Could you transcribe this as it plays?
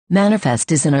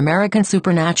Manifest is an American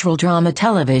supernatural drama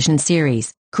television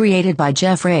series, created by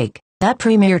Jeff Rake, that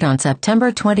premiered on September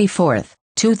 24,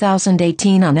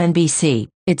 2018 on NBC.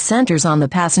 It centers on the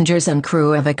passengers and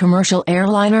crew of a commercial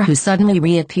airliner who suddenly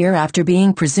reappear after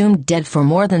being presumed dead for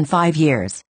more than 5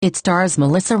 years. It stars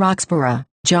Melissa Roxburgh,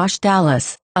 Josh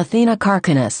Dallas, Athena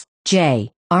Karkanis,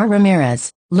 J. R. Ramirez,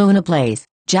 Luna Blaze,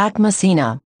 Jack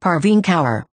Messina, Parveen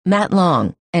Kaur, Matt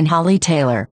Long, and Holly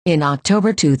Taylor. In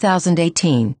October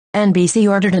 2018, NBC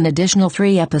ordered an additional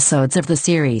 3 episodes of the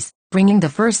series, bringing the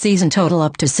first season total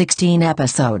up to 16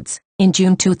 episodes. In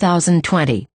June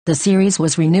 2020, the series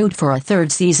was renewed for a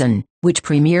 3rd season, which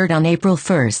premiered on April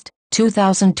 1,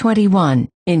 2021.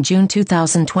 In June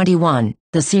 2021,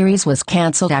 the series was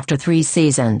cancelled after 3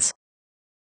 seasons.